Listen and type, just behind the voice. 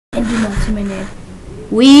can do that to my name.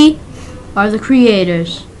 We are the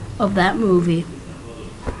creators of that movie.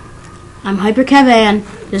 I'm Hyper Kevan.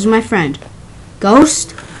 This is my friend.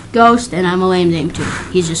 Ghost, and I'm a Lame Dame too.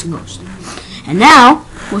 He's just a ghost. And now,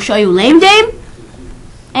 we'll show you Lame Dame,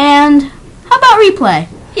 and how about replay?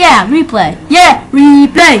 Yeah, replay. Yeah,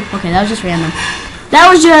 replay. Okay, that was just random. That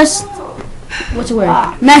was just, what's the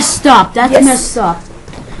word? Messed up. That's Yes. messed up.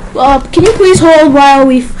 Well, can you please hold while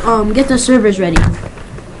we get the servers ready?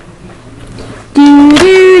 Do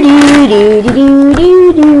do do do do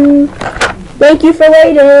do do. Thank you for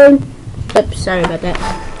waiting. Oops, sorry about that.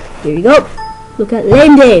 Here you go. Look at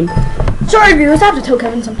Lame Dame. Sorry, viewers, I have to tell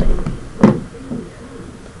Kevin something.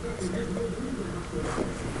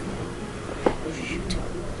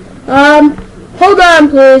 Hold on,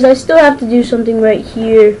 please. I still have to do something right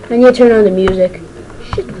here. I need to turn on the music.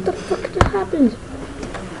 Shit, what the fuck just happened?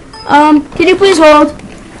 Can you please hold?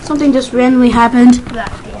 Something just randomly happened.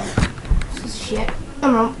 This is shit.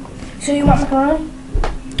 I'm wrong. So you want my phone?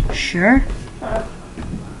 Sure.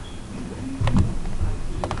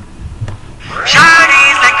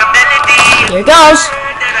 Here it goes.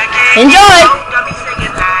 Enjoy.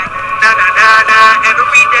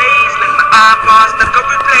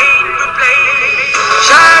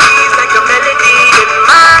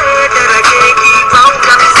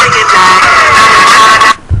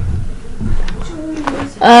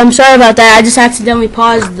 Sorry about that. I just accidentally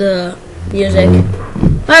paused the music.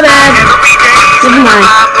 My bad. Never mind.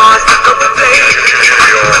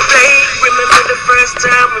 Remember the first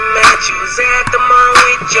time we met, you was at the mall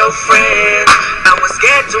with your friend. I was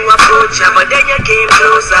scared to approach you, but then you came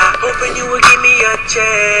closer, hoping you would give me a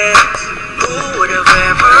chance. Who would have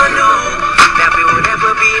ever knew that we would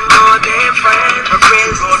ever be more than friends? My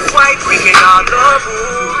friends wrote white, breaking all the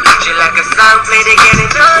rules. She like a song played again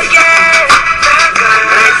and again.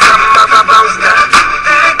 Like something of a poster.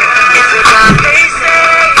 It's a gun they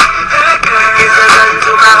say. It's a gun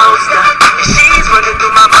to my holster. She's running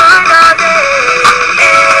through my mind all day.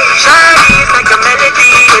 Shawty's like a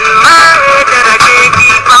melody in my head that I can't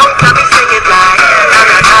keep out. Got me singing like na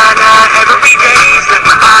na na na every day's like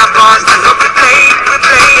my eyeballs stuck up replay.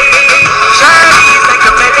 Shawty's like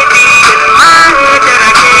a melody in my head that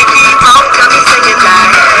I can't keep out. Got me singing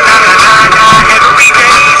like na na na na every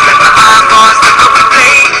day's like my eyeballs stuck up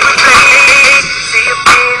replay. See you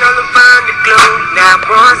being all around the globe. Now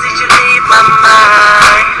once did you leave my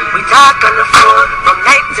mind? We talk on the phone from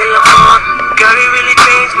night till the morning. Girl, it really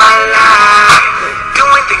changed my life.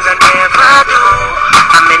 Doing things I never do.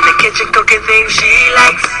 I'm in the kitchen cooking things she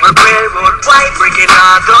likes. My railroad white, breaking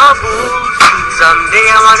all the rules.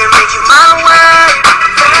 Someday I wanna make you my wife.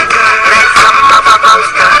 Like something of a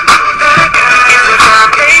poster. It's a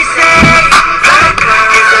time they say.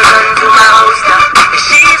 It's a gun to my holster.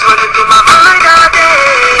 She's running through my mind all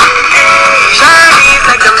day. Shawty's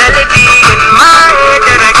like a melody in my head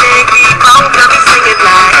that I can't keep out. Got me singing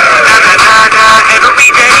like na na na na every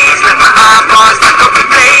day's like my eyeballs stuck up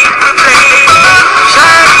replay.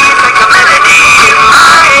 Shawty's like a melody in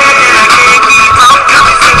my head that I can't keep out. Got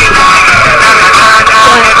me singing like na na na na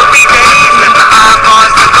every day's like my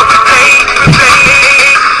eyeballs stuck up replay.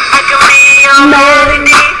 I can be your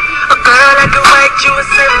melody, a girl I can write you a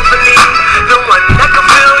symphony, the one that can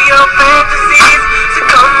fill your fantasies. So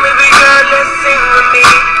come baby girl, let's sing with me.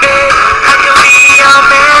 I can be your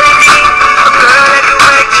melody, a girl that can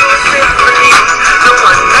write you a symphony, the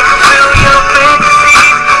one that can fill your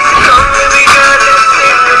fantasies. So come baby girl, let's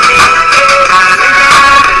sing with me.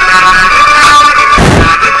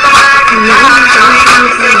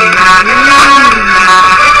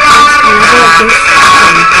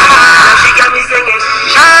 She got me singing.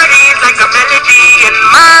 Shawty's like a melody in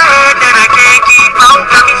my head that I can't keep out.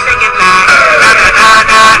 Got me singing like na na na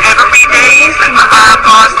na every day's like my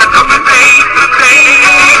eyeballs stuck up replay.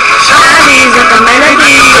 Shawty's like a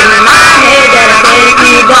melody in my head that I can't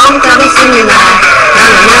keep on. Got me singing like na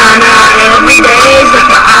na na na every day's like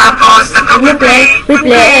my eyeballs stuck up replay.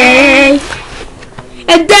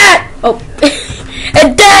 And that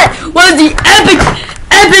and that was the epic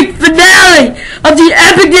finale of the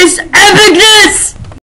epicness.